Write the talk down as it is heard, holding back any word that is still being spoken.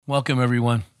Welcome,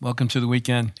 everyone. Welcome to the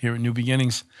weekend here at New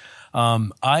Beginnings.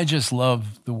 I just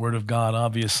love the Word of God,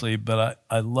 obviously, but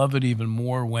I love it even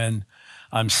more when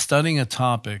I'm studying a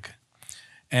topic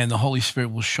and the Holy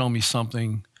Spirit will show me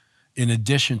something in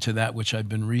addition to that which I've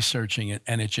been researching it,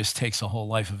 and it just takes a whole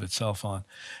life of itself on.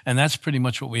 And that's pretty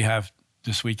much what we have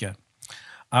this weekend.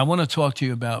 I want to talk to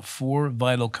you about four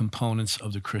vital components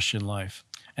of the Christian life,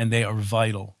 and they are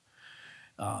vital.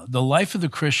 The life of the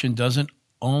Christian doesn't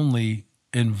only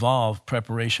involve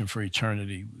preparation for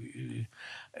eternity.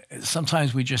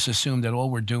 Sometimes we just assume that all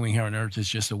we're doing here on earth is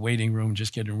just a waiting room,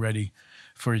 just getting ready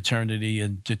for eternity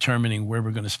and determining where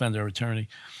we're going to spend our eternity.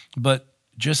 But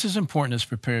just as important as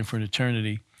preparing for an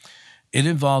eternity, it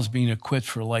involves being equipped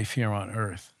for life here on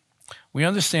earth. We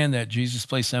understand that Jesus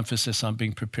placed emphasis on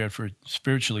being prepared for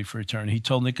spiritually for eternity. He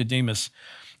told Nicodemus,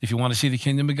 if you want to see the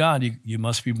kingdom of God, you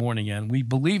must be born again. We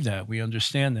believe that. We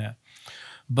understand that.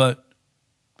 But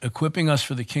equipping us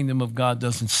for the kingdom of God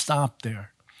doesn't stop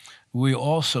there. We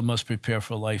also must prepare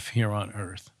for life here on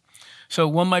earth. So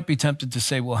one might be tempted to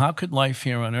say, well, how could life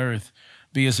here on earth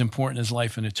be as important as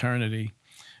life in eternity?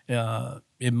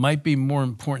 It might be more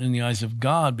important in the eyes of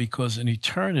God because in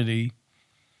eternity,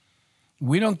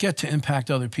 we don't get to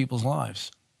impact other people's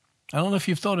lives. I don't know if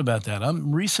you've thought about that.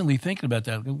 I'm recently thinking about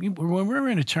that. When we're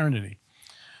in eternity,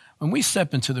 when we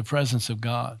step into the presence of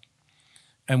God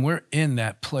and we're in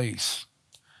that place,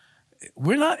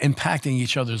 we're not impacting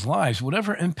each other's lives.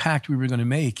 Whatever impact we were going to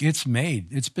make, it's made.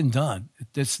 It's been done.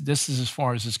 This is as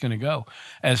far as it's going to go,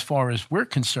 as far as we're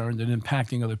concerned in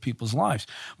impacting other people's lives.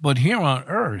 But here on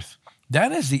earth,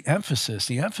 that is the emphasis.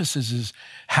 The emphasis is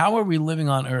how are we living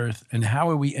on earth and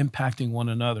how are we impacting one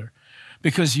another?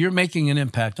 Because you're making an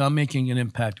impact. I'm making an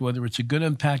impact, whether it's a good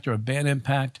impact or a bad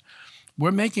impact. We're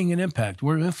making an impact.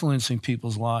 We're influencing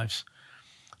people's lives.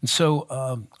 And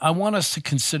so I want us to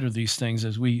consider these things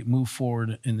as we move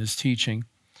forward in this teaching.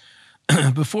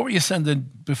 Before he ascended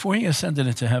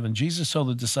into heaven, Jesus told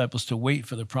the disciples to wait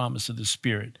for the promise of the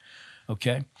Spirit.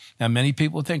 Okay? Now, many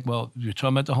people think, well, you're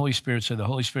talking about the Holy Spirit, so the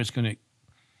Holy Spirit's going to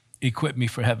equip me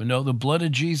for heaven. No, the blood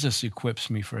of Jesus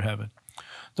equips me for heaven.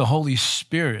 The Holy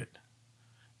Spirit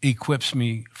equips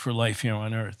me for life here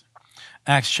on earth.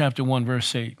 Acts chapter 1,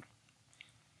 verse 8.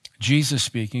 Jesus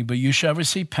speaking, but you shall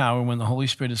receive power when the Holy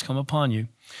Spirit has come upon you,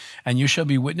 and you shall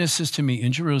be witnesses to me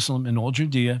in Jerusalem, in all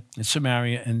Judea, in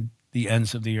Samaria, and the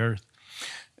ends of the earth.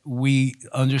 We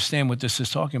understand what this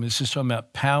is talking about. This is talking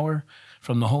about power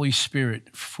from the Holy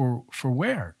Spirit for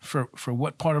where? For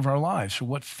what part of our lives? For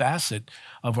what facet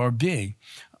of our being?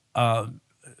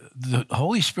 The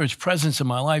Holy Spirit's presence in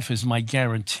my life is my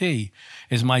guarantee,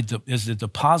 is the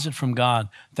deposit from God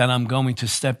that I'm going to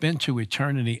step into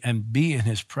eternity and be in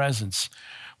his presence,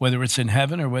 whether it's in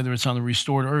heaven or whether it's on the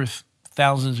restored earth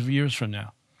thousands of years from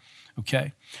now,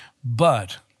 okay?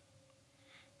 But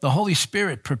the Holy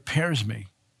Spirit prepares me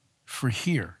for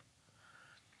here.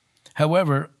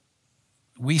 However,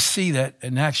 we see that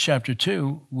in Acts chapter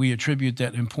 2, we attribute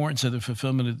that importance of the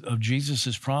fulfillment of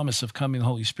Jesus' promise of coming the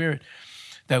Holy Spirit,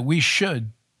 that we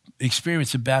should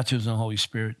experience the baptism of the Holy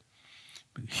Spirit.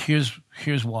 Here's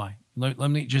why. Let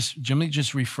me just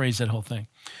rephrase that whole thing.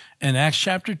 In Acts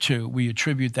chapter 2, we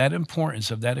attribute that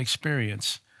importance of that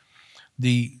experience,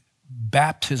 the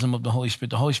baptism of the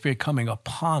Holy Spirit coming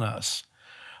upon us.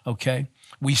 Okay,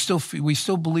 we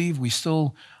still believe,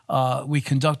 we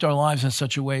conduct our lives in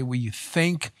such a way we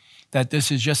think that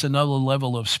this is just another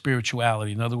level of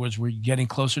spirituality. In other words, we're getting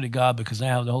closer to God because I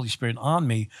have the Holy Spirit on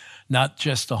me, not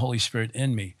just the Holy Spirit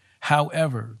in me.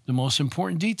 However, the most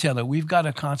important detail that we've got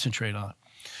to concentrate on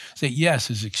is that, yes,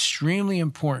 it's extremely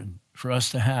important for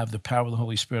us to have the power of the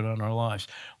Holy Spirit on our lives.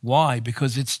 Why?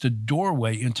 Because it's the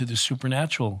doorway into the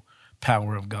supernatural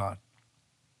power of God.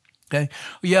 Okay.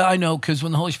 Yeah, I know, because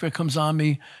when the Holy Spirit comes on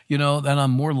me, then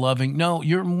I'm more loving. No,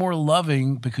 you're more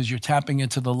loving because you're tapping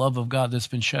into the love of God that's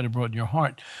been shed abroad in your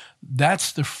heart.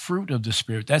 That's the fruit of the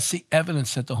Spirit. That's the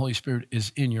evidence that the Holy Spirit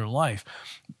is in your life.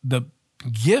 The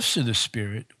gifts of the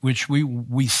Spirit, which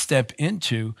we step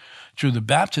into through the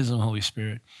baptism of the Holy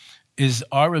Spirit, is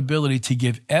our ability to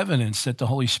give evidence that the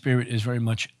Holy Spirit is very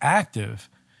much active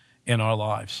in our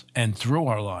lives and through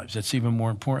our lives. That's even more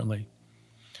importantly.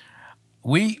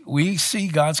 We see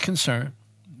God's concern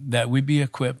that we be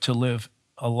equipped to live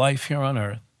a life here on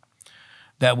earth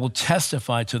that will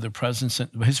testify to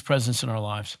his presence in our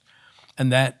lives,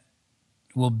 and that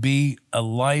will be a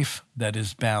life that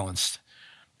is balanced.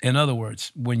 In other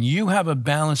words, when you have a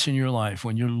balance in your life,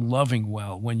 when you're loving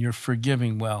well, when you're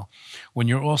forgiving well, when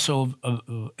you're also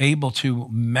able to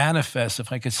manifest,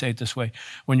 if I could say it this way,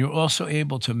 when you're also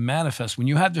able to manifest, when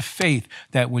you have the faith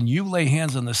that when you lay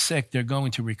hands on the sick, they're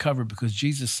going to recover because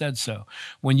Jesus said so.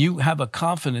 When you have a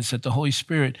confidence that the Holy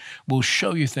Spirit will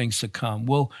show you things to come,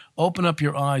 will open up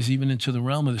your eyes even into the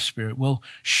realm of the Spirit, will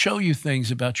show you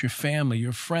things about your family,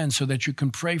 your friends, so that you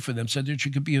can pray for them, so that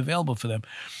you can be available for them.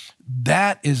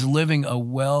 That is living a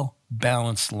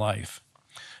well-balanced life.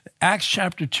 Acts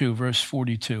chapter 2, verse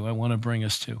 42, I want to bring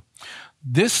us to.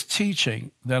 This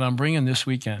teaching that I'm bringing this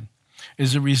weekend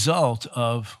is a result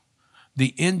of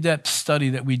the in-depth study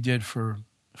that we did for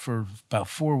about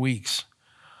 4 weeks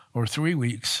or 3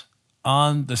 weeks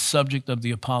on the subject of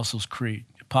the Apostles' Creed.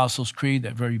 Apostles' Creed,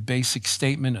 that very basic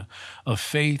statement of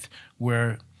faith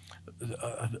where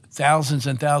thousands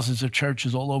and thousands of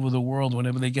churches all over the world,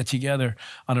 whenever they get together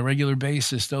on a regular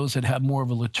basis, those that have more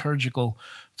of a liturgical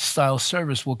style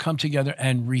service will come together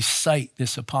and recite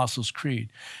this Apostles' Creed,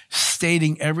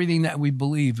 stating everything that we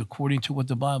believe according to what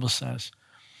the Bible says.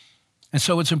 And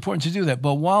so it's important to do that.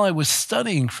 But while I was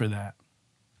studying for that,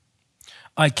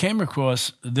 I came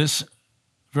across this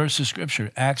verse of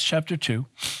Scripture, Acts chapter 2,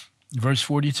 verse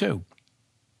 42.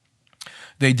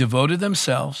 They devoted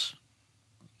themselves,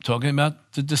 talking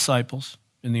about the disciples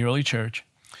in the early church,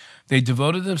 they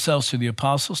devoted themselves to the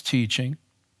apostles' teaching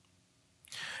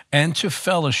and to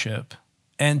fellowship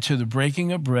and to the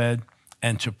breaking of bread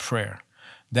and to prayer.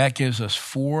 That gives us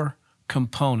 4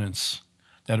 components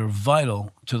that are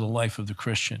vital to the life of the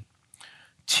Christian.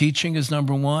 Teaching is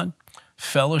number 1,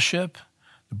 fellowship,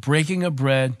 the breaking of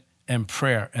bread, and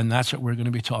prayer. And that's what we're going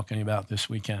to be talking about this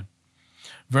weekend.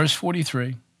 Verse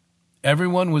 43,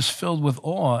 everyone was filled with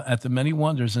awe at the many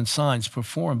wonders and signs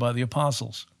performed by the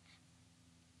apostles.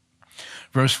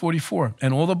 Verse 44,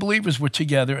 and all the believers were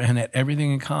together and had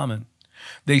everything in common.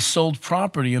 They sold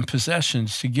property and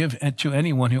possessions to give to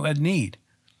anyone who had need.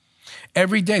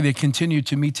 Every day they continued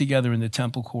to meet together in the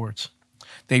temple courts.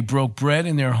 They broke bread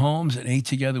in their homes and ate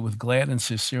together with glad and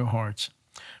sincere hearts,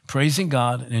 praising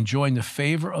God and enjoying the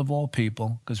favor of all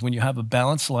people, because when you have a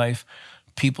balanced life,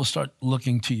 people start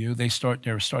looking to you. They're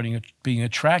starting being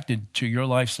attracted to your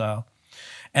lifestyle.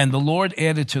 And the Lord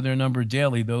added to their number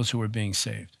daily those who were being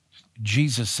saved.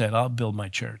 Jesus said, I'll build my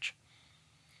church.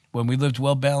 When we lived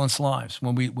well-balanced lives,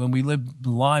 when we live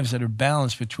lives that are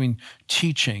balanced between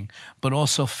teaching, but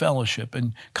also fellowship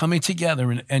and coming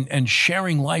together and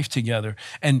sharing life together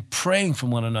and praying for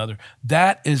one another,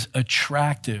 that is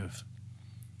attractive.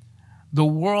 The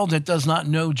world that does not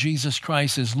know Jesus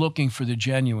Christ is looking for the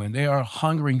genuine. They are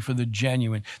hungering for the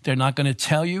genuine. They're not going to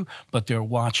tell you, but they're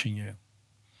watching you.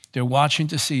 They're watching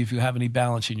to see if you have any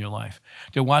balance in your life.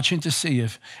 They're watching to see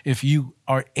if you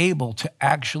are able to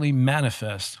actually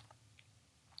manifest.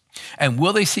 And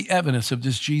will they see evidence of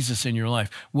this Jesus in your life?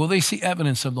 Will they see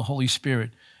evidence of the Holy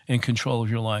Spirit in control of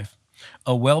your life?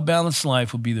 A well-balanced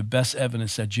life will be the best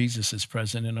evidence that Jesus is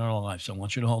present in our lives. So I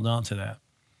want you to hold on to that.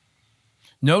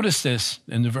 Notice this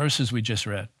in the verses we just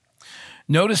read.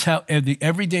 Notice how the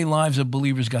everyday lives of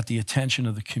believers got the attention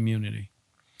of the community.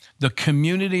 The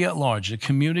community at large, the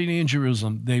community in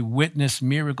Jerusalem, they witnessed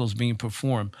miracles being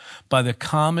performed by the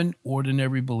common,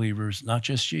 ordinary believers, not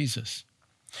just Jesus.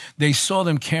 They saw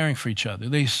them caring for each other.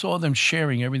 They saw them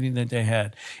sharing everything that they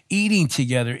had, eating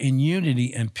together in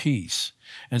unity and peace.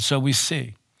 And so we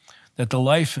see that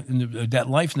life in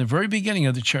the very beginning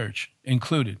of the church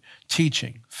included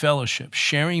teaching, fellowship,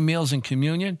 sharing meals and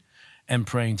communion, and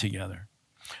praying together.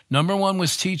 Number 1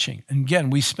 was teaching. And again,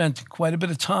 we spent quite a bit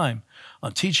of time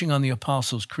on teaching on the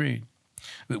Apostles' Creed.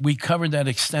 We covered that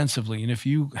extensively. And if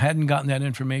you hadn't gotten that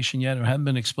information yet or haven't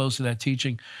been exposed to that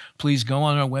teaching, please go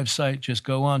on our website, just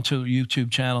go on to the YouTube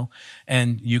channel,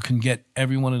 and you can get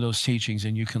every one of those teachings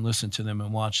and you can listen to them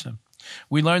and watch them.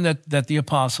 We learned that the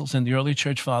apostles and the early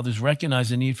church fathers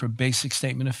recognized the need for a basic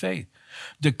statement of faith,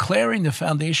 declaring the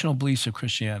foundational beliefs of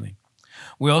Christianity.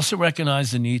 We also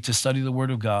recognize the need to study the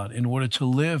Word of God in order to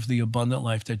live the abundant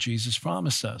life that Jesus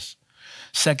promised us.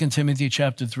 2 Timothy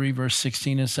chapter 3, verse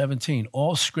 16 and 17,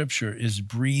 all Scripture is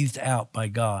breathed out by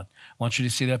God. I want you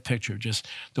to see that picture, just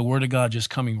the Word of God just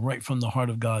coming right from the heart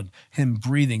of God, Him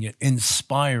breathing it,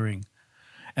 inspiring,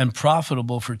 and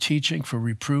profitable for teaching, for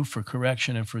reproof, for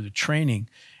correction, and for the training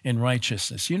in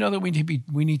righteousness. You know that we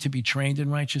need to be trained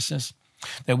in righteousness?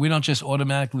 That we don't just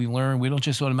automatically learn, we don't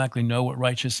just automatically know what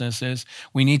righteousness is.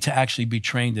 We need to actually be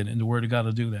trained in it, and the Word of God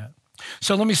will do that.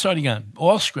 So let me start again.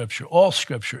 All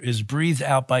Scripture is breathed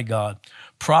out by God,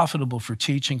 profitable for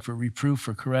teaching, for reproof,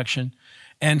 for correction,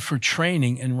 and for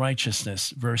training in righteousness.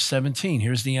 Verse 17,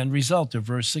 here's the end result of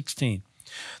verse 16.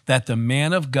 that the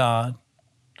man of God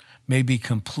may be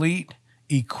complete,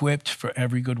 equipped for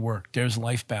every good work. There's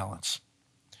life balance.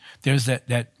 There's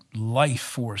that life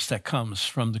force that comes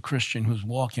from the Christian who's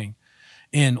walking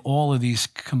in all of these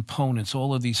components,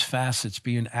 all of these facets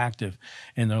being active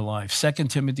in their life. 2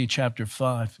 Timothy chapter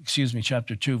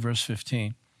 2, verse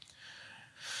 15.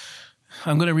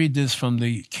 I'm going to read this from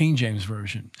the King James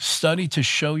Version. Study to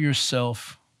show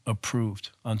yourself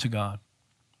approved unto God,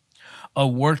 a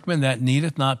workman that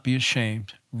needeth not be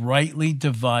ashamed, rightly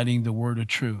dividing the word of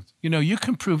truth. You know, you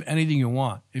can prove anything you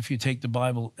want if you take the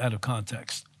Bible out of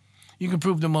context. You can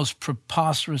prove the most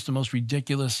preposterous, the most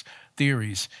ridiculous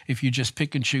theories if you just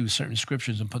pick and choose certain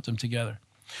scriptures and put them together.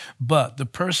 But the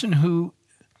person who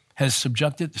has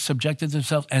subjected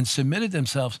themselves and submitted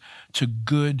themselves to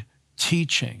good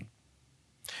teaching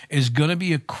is going to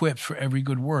be equipped for every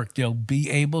good work. They'll be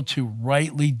able to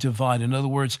rightly divide. In other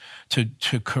words,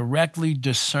 to correctly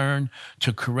discern,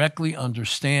 to correctly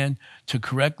understand, to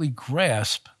correctly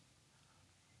grasp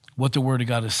what the Word of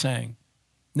God is saying.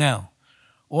 Now,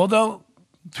 although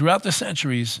throughout the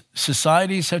centuries,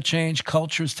 societies have changed,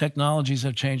 cultures, technologies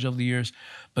have changed over the years,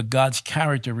 but God's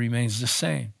character remains the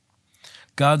same.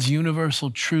 God's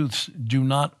universal truths do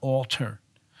not alter.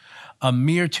 A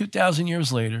mere 2,000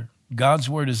 years later, God's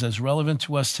word is as relevant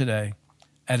to us today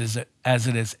as it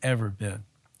has ever been.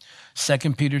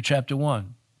 2 Peter chapter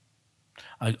 1.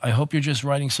 I hope you're just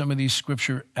writing some of these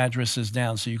scripture addresses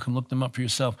down so you can look them up for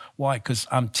yourself. Why? Because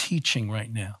I'm teaching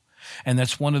right now. And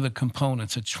that's one of the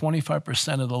components. It's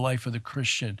 25% of the life of the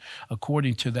Christian,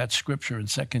 according to that scripture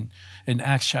in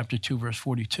Acts chapter 2, verse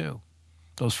 42.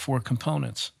 Those 4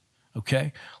 components.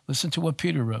 Okay? Listen to what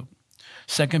Peter wrote.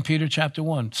 2 Peter chapter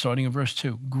 1, starting in verse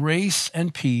 2. Grace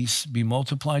and peace be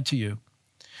multiplied to you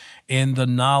in the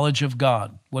knowledge of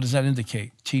God. What does that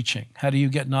indicate? Teaching. How do you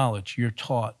get knowledge? You're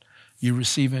taught. You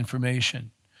receive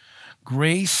information.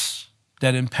 Grace,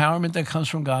 that empowerment that comes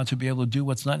from God to be able to do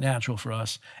what's not natural for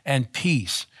us, and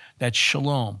peace, that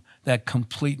shalom, that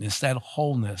completeness, that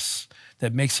wholeness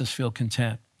that makes us feel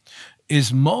content,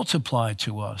 is multiplied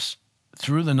to us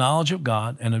through the knowledge of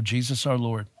God and of Jesus our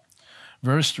Lord.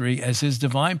 Verse 3, as his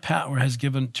divine power has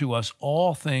given to us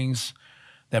all things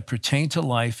that pertain to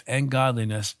life and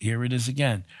godliness, here it is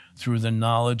again, through the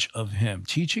knowledge of him.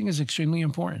 Teaching is extremely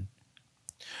important.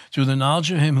 Through the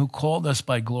knowledge of him who called us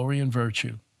by glory and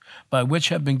virtue, by which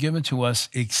have been given to us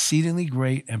exceedingly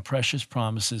great and precious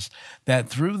promises, that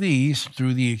through the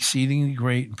exceedingly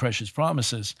great and precious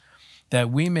promises,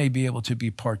 that we may be able to be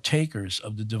partakers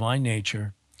of the divine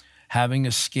nature, having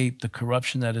escaped the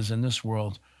corruption that is in this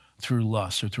world through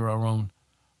lust or through our own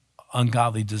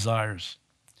ungodly desires.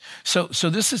 So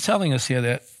this is telling us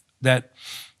here that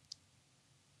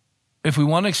if we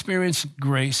want to experience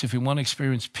grace, if we want to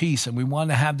experience peace, and we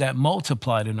want to have that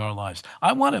multiplied in our lives,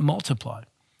 I want it multiplied.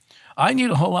 I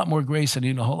need a whole lot more grace. I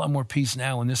need a whole lot more peace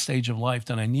now in this stage of life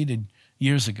than I needed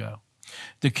years ago.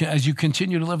 As you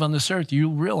continue to live on this earth, you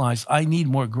realize I need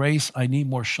more grace. I need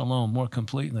more shalom, more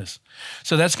completeness.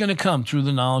 So that's going to come through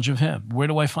the knowledge of him. Where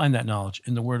do I find that knowledge?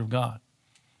 In the Word of God.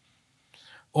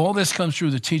 All this comes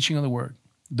through the teaching of the Word.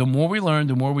 The more we learn,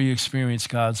 the more we experience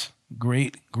God's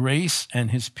great grace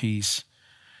and his peace.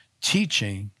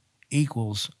 Teaching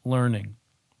equals learning.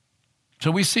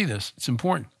 So we see this. It's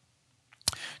important.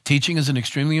 Teaching is an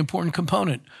extremely important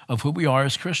component of who we are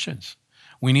as Christians.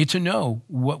 We need to know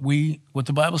what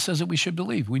the Bible says that we should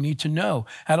believe. We need to know,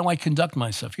 how do I conduct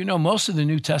myself? You know, most of the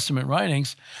New Testament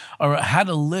writings are how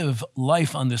to live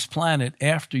life on this planet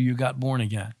after you got born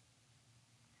again.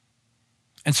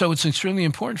 And so it's extremely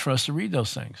important for us to read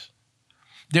those things.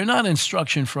 They're not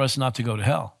instruction for us not to go to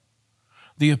hell.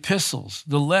 The epistles,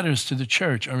 the letters to the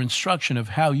church are instruction of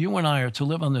how you and I are to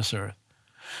live on this earth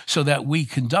so that we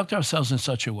conduct ourselves in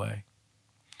such a way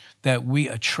that we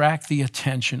attract the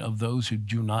attention of those who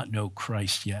do not know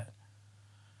Christ yet.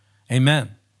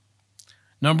 Amen.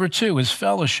 Number 2 is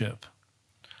fellowship,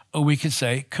 or we could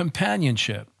say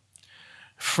companionship,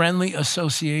 friendly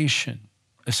association,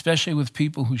 especially with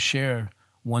people who share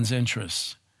one's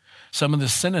interests. Some of the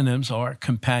synonyms are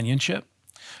companionship,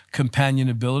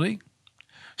 companionability,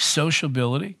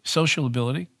 sociability,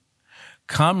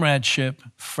 comradeship,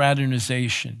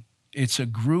 fraternization. It's a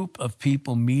group of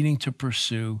people meeting to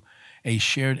pursue a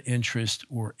shared interest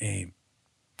or aim.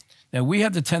 Now, we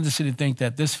have the tendency to think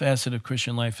that this facet of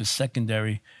Christian life is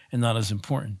secondary and not as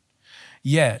important.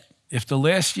 Yet, if the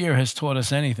last year has taught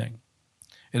us anything,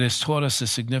 it has taught us the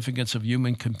significance of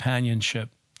human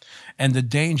companionship and the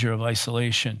danger of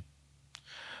isolation.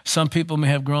 Some people may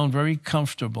have grown very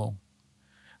comfortable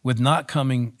with not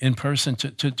coming in person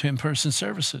to in-person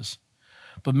services,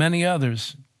 but many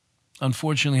others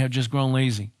unfortunately, have just grown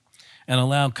lazy and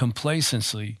allowed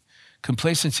complacency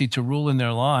to rule in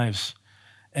their lives.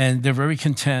 And they're very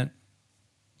content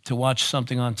to watch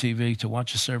something on TV, to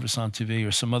watch a service on TV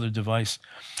or some other device.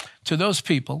 To those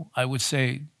people, I would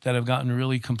say that have gotten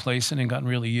really complacent and gotten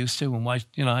really used to, and why,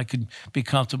 I could be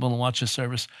comfortable and watch a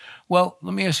service. Well,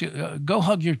 let me ask you, go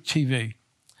hug your TV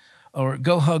or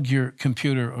go hug your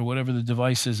computer or whatever the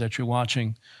device is that you're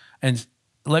watching, and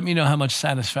let me know how much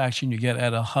satisfaction you get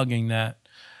out of hugging that,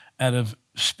 out of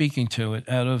speaking to it,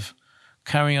 out of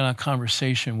carrying on a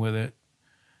conversation with it.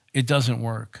 It doesn't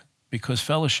work, because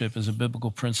fellowship is a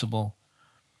biblical principle,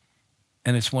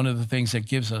 and it's one of the things that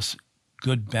gives us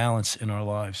good balance in our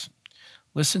lives.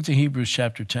 Listen to Hebrews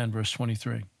chapter 10, verse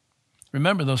 23.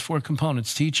 Remember those four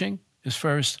components. Teaching is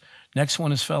first. Next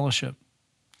one is fellowship.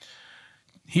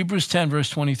 Hebrews 10, verse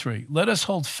 23. Let us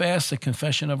hold fast the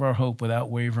confession of our hope without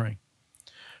wavering,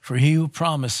 for he who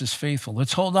promised is faithful.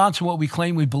 Let's hold on to what we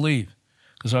claim we believe,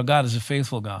 because our God is a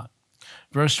faithful God.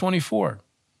 Verse 24.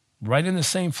 Right in the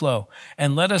same flow.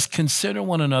 And let us consider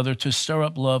one another to stir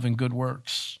up love and good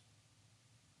works,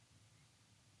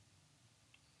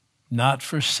 not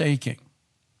forsaking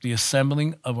the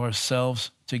assembling of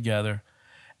ourselves together,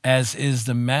 as is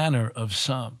the manner of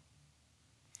some,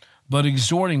 but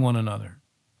exhorting one another,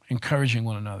 encouraging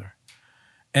one another,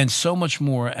 and so much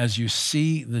more as you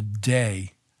see the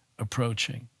day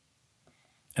approaching.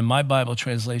 In my Bible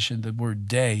translation, the word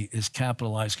day is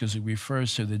capitalized because it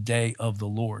refers to the day of the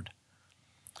Lord.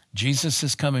 Jesus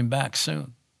is coming back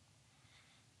soon.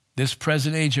 This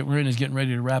present age that we're in is getting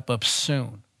ready to wrap up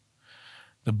soon.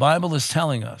 The Bible is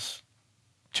telling us,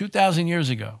 2,000 years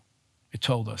ago, it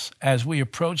told us, as we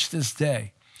approach this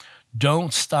day,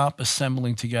 don't stop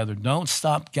assembling together. Don't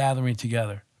stop gathering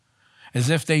together. As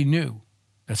if they knew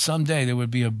that someday there would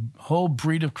be a whole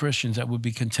breed of Christians that would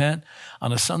be content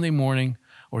on a Sunday morning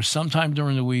or sometime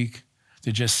during the week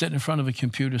to just sit in front of a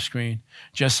computer screen,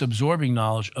 just absorbing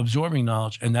knowledge,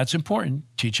 and that's important.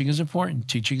 Teaching is important.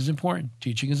 Teaching is important.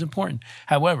 Teaching is important.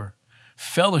 However,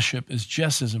 fellowship is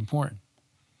just as important.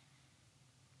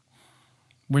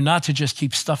 We're not to just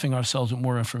keep stuffing ourselves with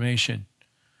more information.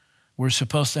 We're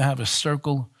supposed to have a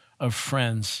circle of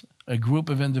friends, a group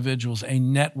of individuals, a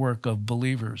network of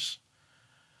believers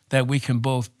that we can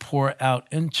both pour out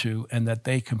into and that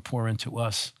they can pour into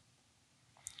us.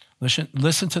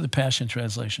 Listen to the Passion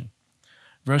Translation.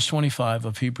 Verse 25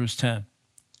 of Hebrews 10.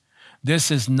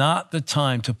 This is not the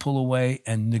time to pull away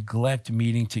and neglect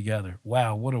meeting together.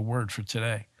 Wow, what a word for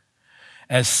today.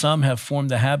 As some have formed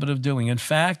the habit of doing. In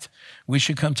fact, we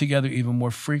should come together even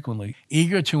more frequently,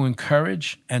 eager to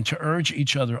encourage and to urge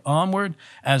each other onward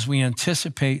as we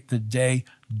anticipate the day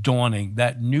dawning.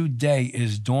 That new day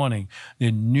is dawning.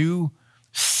 The new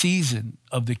season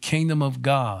of the kingdom of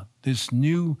God, this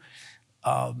new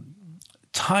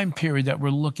time period that we're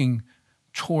looking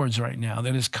towards right now,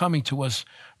 that is coming to us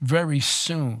very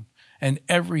soon. And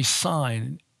every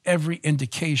sign, every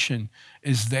indication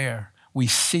is there. We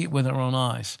see it with our own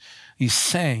eyes. He's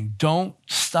saying, don't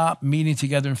stop meeting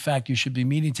together. In fact, you should be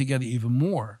meeting together even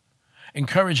more,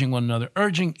 encouraging one another,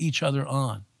 urging each other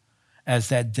on as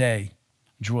that day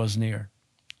draws near.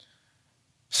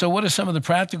 So what are some of the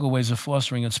practical ways of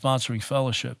fostering and sponsoring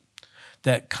fellowship?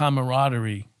 That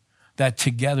camaraderie, that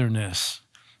togetherness,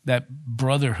 that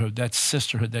brotherhood, that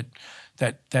sisterhood,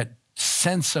 that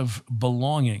sense of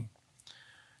belonging.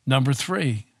 Number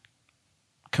 3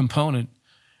 component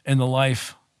in the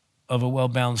life of a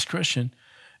well-balanced Christian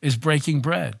is breaking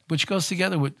bread, which goes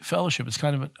together with fellowship. It's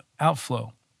kind of an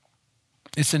outflow.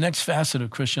 It's the next facet of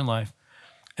Christian life,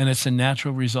 and it's a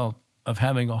natural result of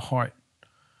having a heart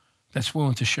that's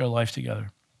willing to share life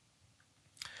together.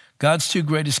 God's 2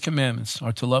 greatest commandments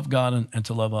are to love God and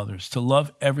to love others. To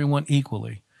love everyone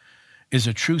equally is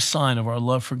a true sign of our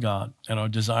love for God and our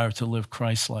desire to live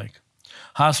Christ-like.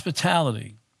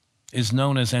 Hospitality is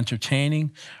known as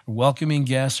entertaining or welcoming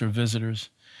guests or visitors.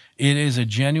 It is a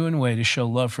genuine way to show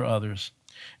love for others.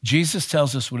 Jesus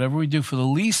tells us whatever we do for the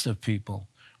least of people,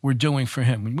 we're doing for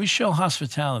him. When we show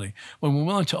hospitality, when we're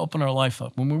willing to open our life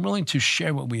up, when we're willing to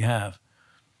share what we have,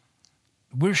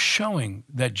 we're showing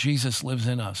that Jesus lives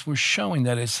in us. We're showing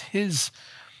that it's his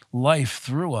life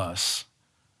through us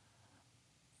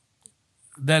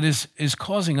that is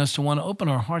causing us to want to open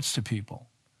our hearts to people.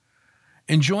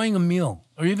 Enjoying a meal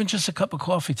or even just a cup of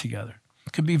coffee together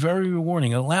can be very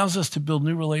rewarding. It allows us to build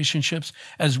new relationships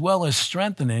as well as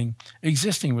strengthening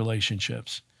existing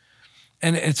relationships.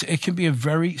 And it can be a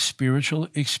very spiritual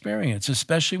experience,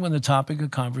 especially when the topic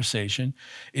of conversation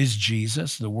is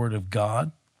Jesus, the Word of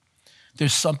God.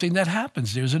 there's something that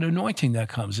happens. There's an anointing that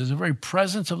comes. There's a very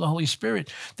presence of the Holy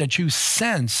Spirit that you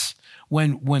sense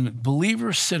when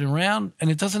believers sit around, and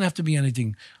it doesn't have to be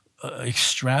anything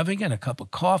extravagant, a cup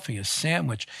of coffee, a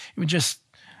sandwich, even just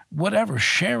whatever,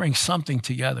 sharing something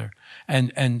together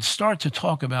and start to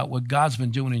talk about what God's been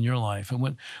doing in your life and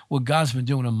what God's been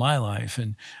doing in my life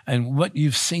and what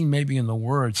you've seen maybe in the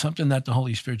Word, something that the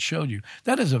Holy Spirit showed you.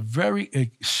 That is a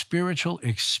very spiritual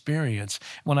experience.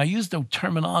 When I use the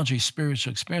terminology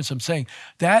spiritual experience, I'm saying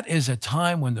that is a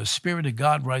time when the Spirit of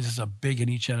God rises up big in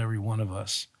each and every one of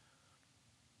us.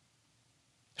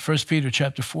 1 Peter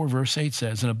chapter 4, verse 8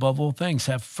 says, and above all things,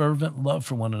 have fervent love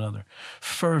for one another.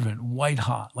 Fervent, white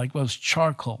hot, like those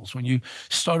charcoals. When you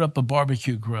start up a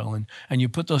barbecue grill and you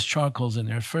put those charcoals in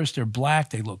there, at first they're black,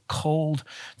 they look cold,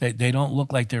 they don't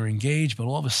look like they're engaged, but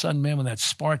all of a sudden, man, when that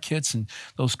spark hits and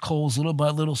those coals little by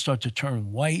little start to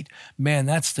turn white, man,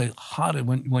 that's the hottest.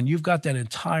 When you've got that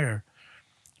entire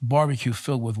barbecue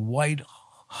filled with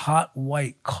hot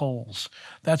white coals,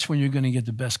 that's when you're going to get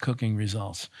the best cooking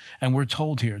results. And we're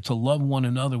told here to love one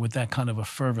another with that kind of a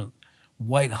fervent,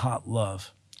 white hot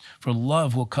love. For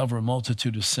love will cover a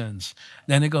multitude of sins.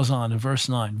 Then it goes on in verse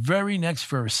 9. Very next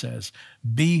verse says,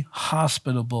 be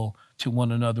hospitable to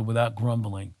one another without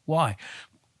grumbling. Why?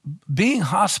 Being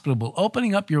hospitable,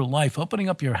 opening up your life, opening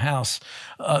up your house,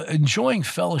 enjoying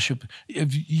fellowship.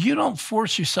 If you don't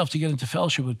force yourself to get into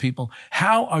fellowship with people,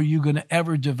 how are you going to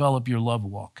ever develop your love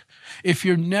walk? If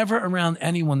you're never around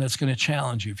anyone that's going to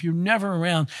challenge you, if you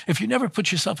never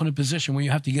put yourself in a position where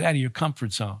you have to get out of your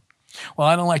comfort zone. Well,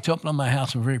 I don't like to open up my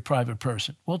house. I'm a very private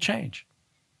person. Well, change,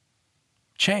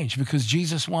 because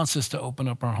Jesus wants us to open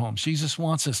up our homes. Jesus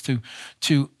wants us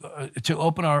to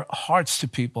open our hearts to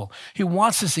people. He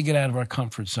wants us to get out of our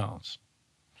comfort zones.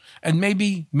 And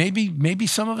maybe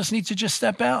some of us need to just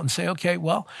step out and say, okay,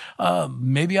 well,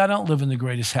 maybe I don't live in the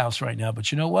greatest house right now,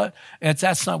 but you know what?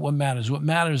 That's not what matters. What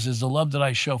matters is the love that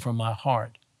I show from my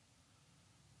heart.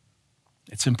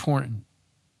 It's important.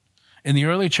 In the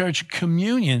early church,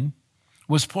 communion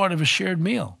was part of a shared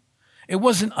meal. It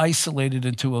wasn't isolated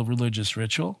into a religious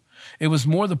ritual. It was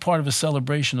more the part of a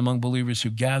celebration among believers who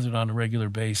gathered on a regular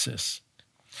basis.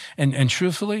 And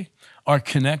truthfully, our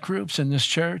connect groups in this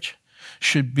church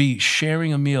should be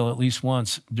sharing a meal at least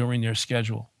once during their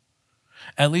schedule.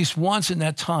 At least once in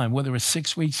that time, whether it's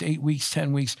 6 weeks, 8 weeks,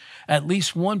 10 weeks, at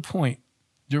least one point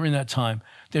during that time,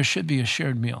 there should be a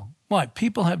shared meal. Why?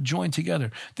 People have joined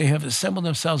together. They have assembled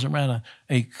themselves around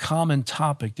a common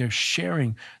topic. They're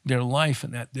sharing their life,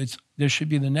 and there should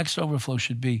be, the next overflow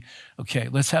should be, okay,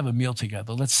 let's have a meal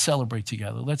together. Let's celebrate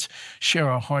together. Let's share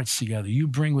our hearts together. You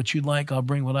bring what you like, I'll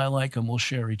bring what I like, and we'll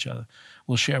share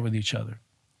with each other.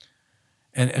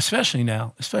 And especially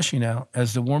now,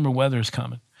 as the warmer weather is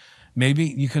coming, maybe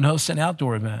you can host an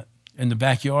outdoor event in the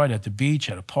backyard, at the beach,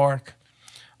 at a park.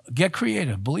 Get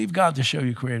creative. Believe God to show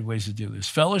you creative ways to do this.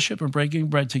 Fellowship and breaking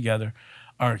bread together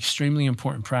are extremely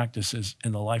important practices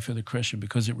in the life of the Christian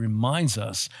because it reminds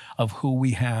us of who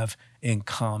we have in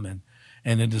common.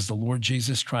 And it is the Lord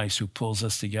Jesus Christ who pulls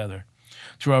us together.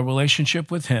 Through our relationship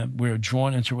with him, we are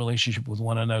drawn into relationship with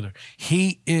one another.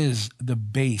 He is the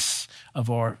base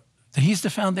he's the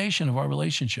foundation of our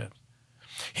relationship.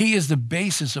 He is the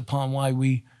basis upon why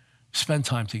we spend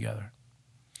time together.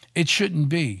 It shouldn't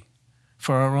be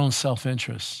for our own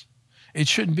self-interest. It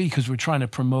shouldn't be because we're trying to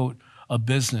promote a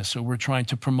business or we're trying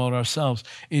to promote ourselves.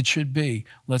 It should be,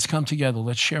 let's come together,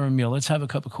 let's share a meal, let's have a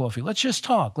cup of coffee, let's just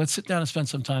talk, let's sit down and spend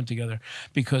some time together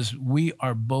because we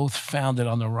are both founded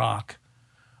on the rock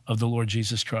of the Lord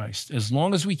Jesus Christ. As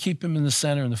long as we keep him in the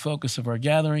center and the focus of our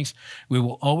gatherings, we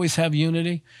will always have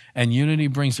unity, and unity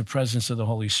brings the presence of the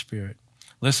Holy Spirit.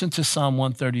 Listen to Psalm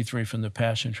 133 from the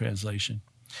Passion Translation.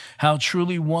 How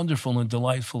truly wonderful and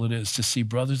delightful it is to see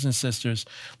brothers and sisters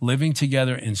living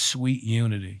together in sweet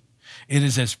unity. It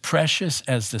is as precious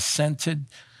as the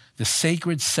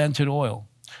sacred scented oil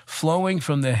flowing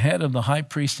from the head of the high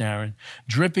priest Aaron,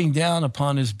 dripping down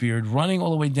upon his beard, running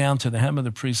all the way down to the hem of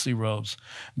the priestly robes.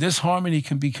 This harmony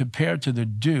can be compared to the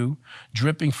dew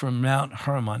dripping from Mount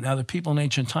Hermon. Now, the people in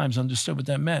ancient times understood what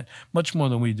that meant much more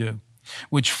than we do.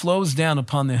 Which flows down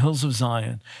upon the hills of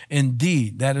Zion.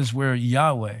 Indeed, that is where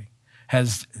Yahweh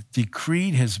has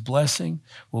decreed his blessing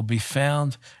will be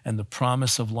found and the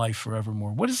promise of life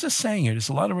forevermore. What is this saying here? There's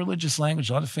a lot of religious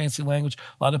language, a lot of fancy language,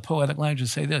 a lot of poetic language that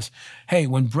say this. Hey,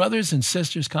 when brothers and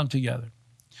sisters come together,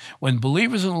 when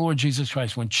believers in the Lord Jesus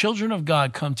Christ, when children of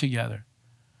God come together,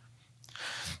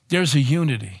 there's a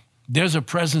unity. There's a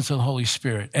presence of the Holy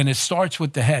Spirit, and it starts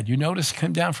with the head. You notice it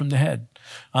came down from the head.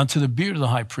 onto the beard of the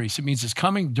high priest. It means it's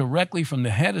coming directly from the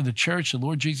head of the church, the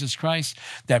Lord Jesus Christ.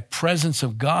 That presence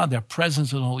of God, that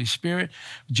presence of the Holy Spirit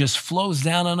just flows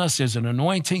down on us. There's an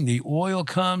anointing, the oil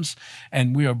comes,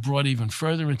 and we are brought even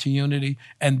further into unity.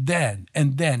 And then,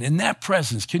 in that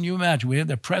presence, can you imagine? We have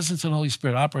the presence of the Holy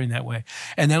Spirit operating that way.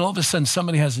 And then all of a sudden,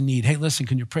 somebody has a need. Hey, listen,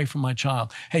 can you pray for my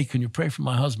child? Hey, can you pray for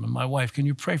my husband, my wife? Can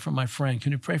you pray for my friend?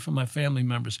 Can you pray for my family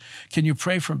members? Can you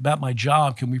pray about my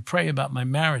job? Can we pray about my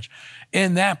marriage?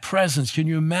 In that presence, can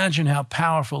you imagine how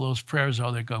powerful those prayers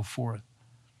are that go forth?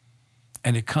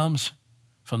 And it comes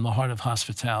from the heart of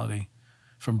hospitality,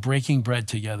 from breaking bread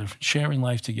together, from sharing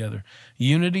life together.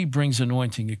 Unity brings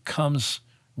anointing. It comes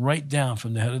right down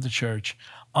from the head of the church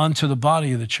onto the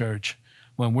body of the church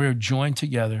when we're joined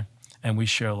together and we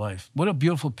share life. What a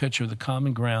beautiful picture of the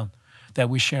common ground that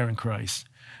we share in Christ.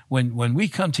 When we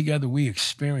come together, we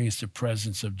experience the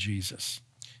presence of Jesus.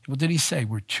 What did he say?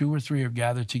 Where 2 or 3 are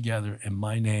gathered together in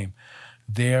my name,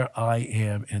 there I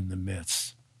am in the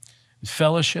midst.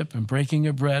 Fellowship and breaking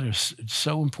of bread are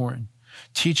so important.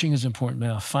 Teaching is important.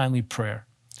 Now, finally, prayer.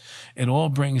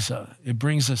 It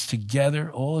brings us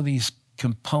together. All of these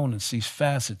components, these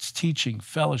facets, teaching,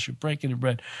 fellowship, breaking of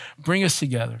bread, bring us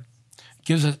together. It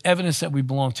gives us evidence that we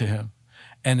belong to him.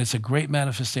 And it's a great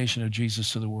manifestation of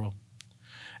Jesus to the world.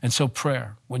 And so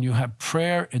prayer, when you have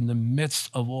prayer in the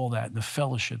midst of all that, the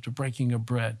fellowship, the breaking of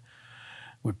bread,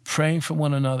 we're praying for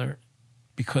one another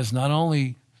because not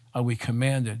only are we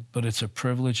commanded, but it's a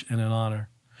privilege and an honor.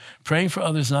 Praying for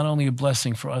others is not only a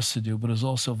blessing for us to do, but is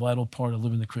also a vital part of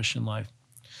living the Christian life.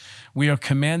 We are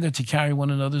commanded to carry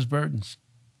one another's burdens.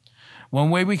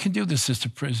 One way we can do this is to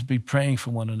be praying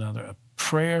for one another. A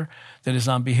prayer that is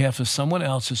on behalf of someone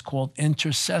else is called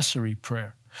intercessory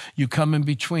prayer. You come in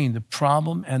between the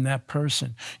problem and that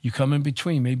person. You come in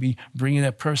between, maybe bringing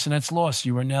that person that's lost.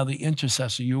 You are now the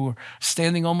intercessor. You are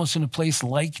standing almost in a place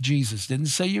like Jesus. Didn't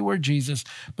say you were Jesus,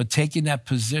 but taking that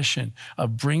position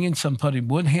of bringing somebody,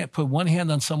 put one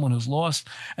hand on someone who's lost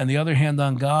and the other hand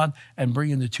on God and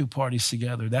bringing the two parties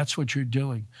together. That's what you're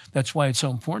doing. That's why it's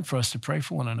so important for us to pray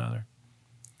for one another.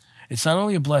 It's not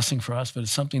only a blessing for us, but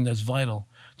it's something that's vital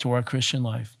to our Christian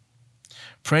life.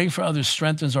 Praying for others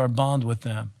strengthens our bond with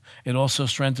them. It also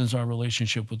strengthens our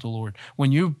relationship with the Lord.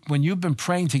 When you've been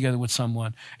praying together with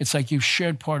someone, it's like you've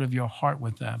shared part of your heart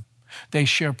with them. They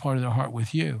share part of their heart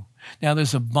with you. Now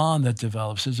there's a bond that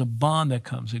develops. There's a bond that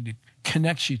comes. It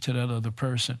connects you to that other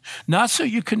person. Not so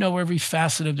you can know every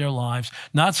facet of their lives.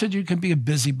 Not so you can be a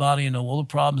busybody and know all the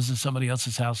problems in somebody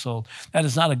else's household. That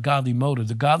is not a godly motive.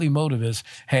 The godly motive is,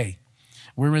 hey,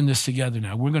 we're in this together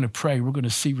now. We're going to pray. We're going to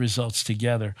see results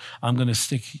together. I'm going to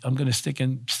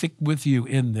stick with you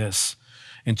in this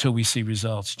until we see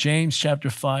results. James chapter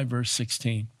 5, verse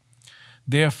 16.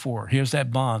 Therefore, here's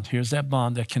that bond,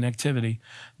 that connectivity.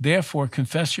 Therefore,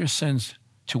 confess your sins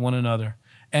to one another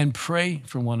and pray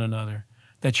for one another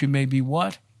that you may be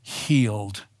what?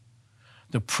 Healed.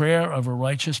 The prayer of a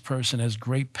righteous person has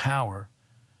great power.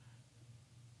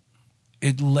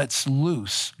 It lets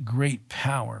loose great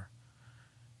power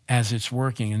as it's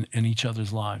working in each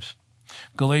other's lives.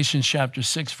 Galatians chapter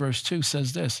 6, verse 2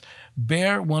 says this,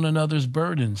 bear one another's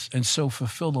burdens and so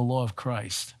fulfill the law of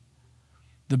Christ.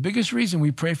 The biggest reason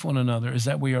we pray for one another is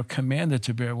that we are commanded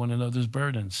to bear one another's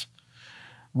burdens.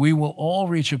 We will all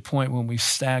reach a point when we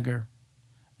stagger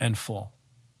and fall,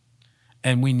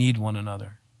 and we need one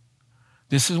another.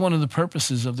 This is one of the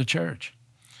purposes of the church.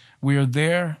 We are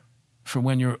there for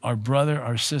when our brother,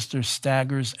 our sister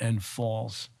staggers and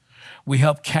falls. We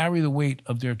help carry the weight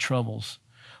of their troubles.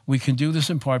 We can do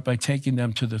this in part by taking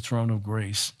them to the throne of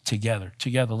grace together.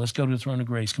 Let's go to the throne of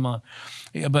grace. Come on.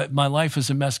 Yeah, but my life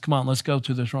is a mess. Come on, let's go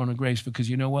to the throne of grace,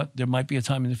 because you know what? There might be a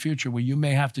time in the future where you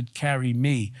may have to carry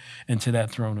me into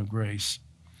that throne of grace.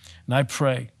 And I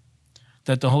pray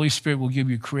that the Holy Spirit will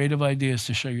give you creative ideas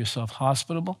to show yourself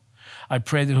hospitable. I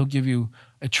pray that he'll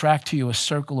attract to you a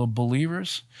circle of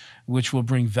believers which will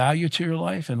bring value to your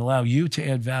life and allow you to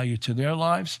add value to their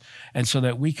lives, and so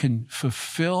that we can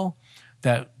fulfill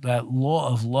that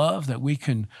law of love, that we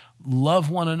can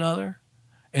love one another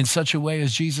in such a way,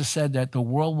 as Jesus said, that the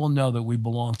world will know that we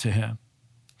belong to him.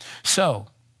 So,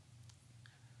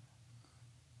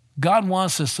 God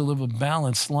wants us to live a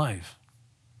balanced life.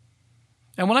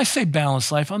 And when I say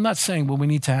balanced life, I'm not saying, well, we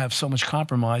need to have so much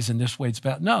compromise and this way it's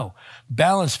balanced. No,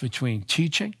 balance between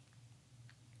teaching,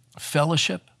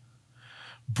 fellowship,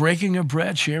 breaking of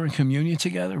bread, sharing communion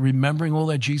together, remembering all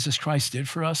that Jesus Christ did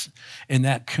for us in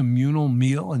that communal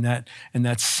meal and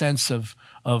that sense of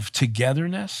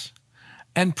togetherness,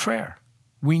 and prayer.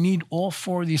 We need all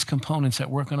four of these components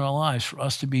that work in our lives for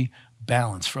us to be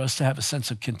balanced, for us to have a sense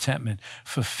of contentment,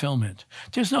 fulfillment.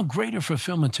 There's no greater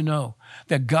fulfillment to know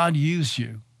that God used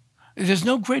you. There's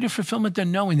no greater fulfillment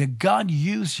than knowing that God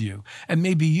used you and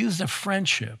maybe used a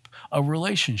friendship, a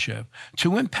relationship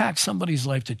to impact somebody's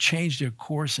life, to change their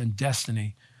course and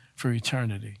destiny for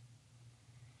eternity.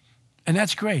 And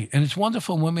that's great. And it's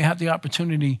wonderful when we have the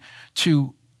opportunity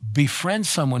to befriend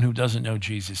someone who doesn't know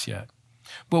Jesus yet.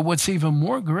 But what's even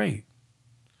more great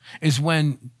is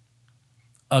when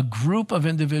a group of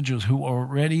individuals who are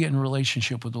already in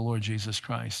relationship with the Lord Jesus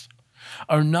Christ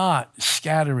are not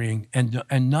scattering and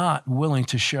not willing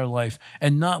to share life,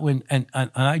 and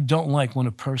I don't like when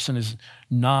a person is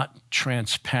not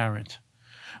transparent.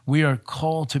 We are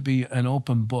called to be an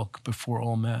open book before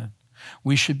all men.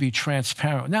 We should be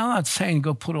transparent. Now, I'm not saying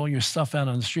go put all your stuff out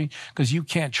on the street, because you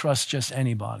can't trust just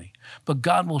anybody. But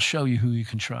God will show you who you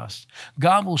can trust.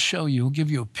 God will show you, he'll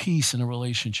give you a peace in a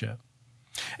relationship.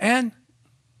 And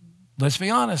let's be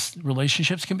honest,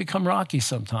 relationships can become rocky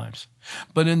sometimes.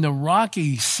 But in the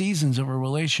rocky seasons of a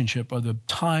relationship are the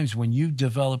times when you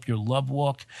develop your love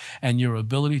walk and your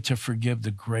ability to forgive the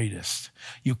greatest.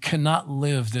 You cannot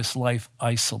live this life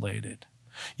isolated.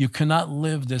 You cannot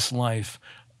live this life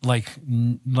like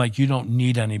you don't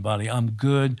need anybody. I'm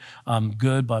good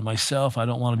by myself. I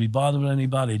don't want to be bothered with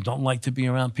anybody. I don't like to be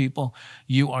around people.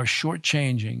 You are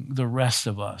shortchanging the rest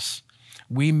of us.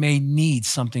 We may need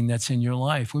something that's in your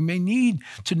life. We may need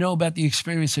to know about the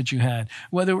experience that you had.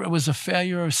 Whether it was a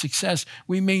failure or a success,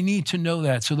 we may need to know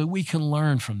that so that we can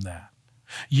learn from that.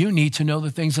 You need to know the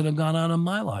things that have gone on in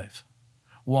my life.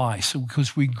 Why?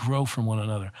 Because we grow from one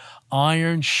another.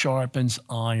 Iron sharpens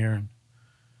iron.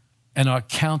 And our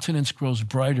countenance grows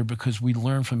brighter because we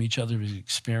learn from each other's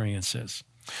experiences.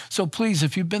 So please,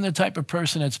 if you've been the type of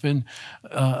person that's been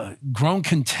grown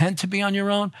content to be on your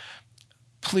own,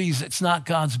 please, it's not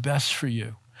God's best for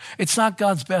you. It's not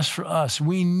God's best for us.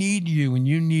 We need you and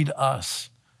you need us.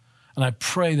 And I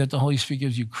pray that the Holy Spirit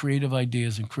gives you creative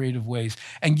ideas and creative ways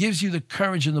and gives you the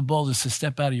courage and the boldness to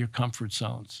step out of your comfort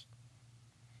zones,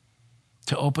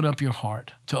 to open up your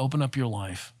heart, to open up your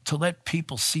life, to let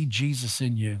people see Jesus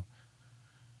in you.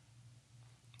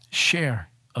 Share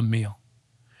a meal.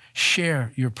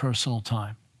 Share your personal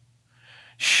time.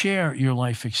 Share your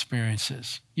life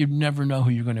experiences. You never know who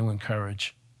you're going to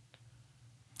encourage.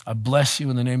 I bless you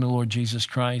in the name of the Lord Jesus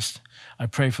Christ. I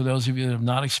pray for those of you that have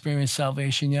not experienced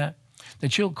salvation yet,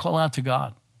 that you'll call out to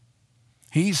God.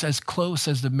 He's as close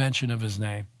as the mention of his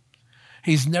name.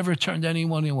 He's never turned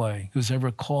anyone away who's ever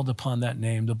called upon that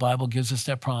name. The Bible gives us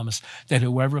that promise that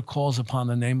whoever calls upon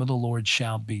the name of the Lord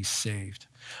shall be saved.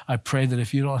 I pray that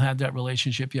if you don't have that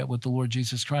relationship yet with the Lord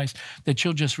Jesus Christ, that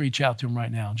you'll just reach out to him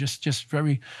right now. Just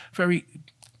very, very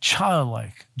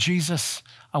childlike. Jesus,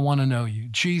 I want to know you.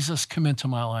 Jesus, come into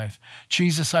my life.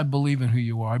 Jesus, I believe in who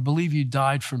you are. I believe you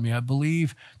died for me. I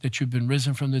believe that you've been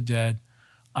risen from the dead.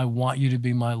 I want you to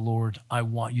be my Lord. I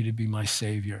want you to be my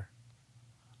Savior.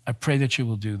 I pray that you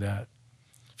will do that.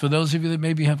 For those of you that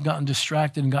maybe have gotten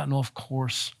distracted and gotten off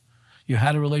course, you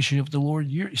had a relationship with the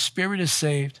Lord, your spirit is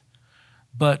saved,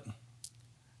 but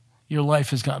your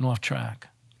life has gotten off track.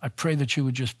 I pray that you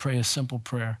would just pray a simple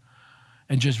prayer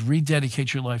and just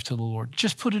rededicate your life to the Lord.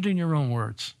 Just put it in your own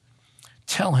words.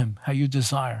 Tell him how you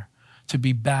desire to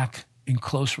be back in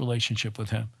close relationship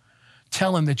with him.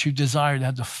 Tell him that you desire to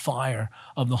have the fire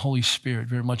of the Holy Spirit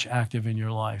very much active in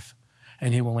your life,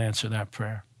 and he will answer that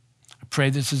prayer. I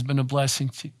pray this has been a blessing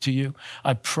to you.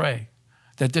 I pray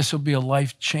that this will be a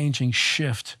life-changing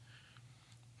shift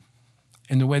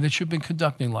in the way that you've been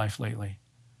conducting life lately.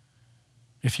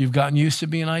 If you've gotten used to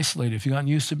being isolated, if you've gotten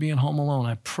used to being home alone,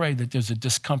 I pray that there's a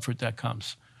discomfort that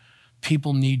comes.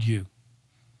 People need you.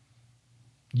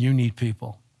 You need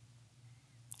people.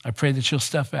 I pray that you'll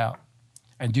step out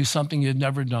and do something you've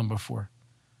never done before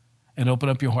and open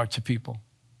up your heart to people.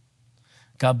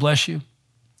 God bless you.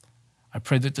 I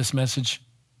pray that this message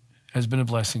has been a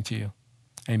blessing to you.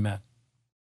 Amen.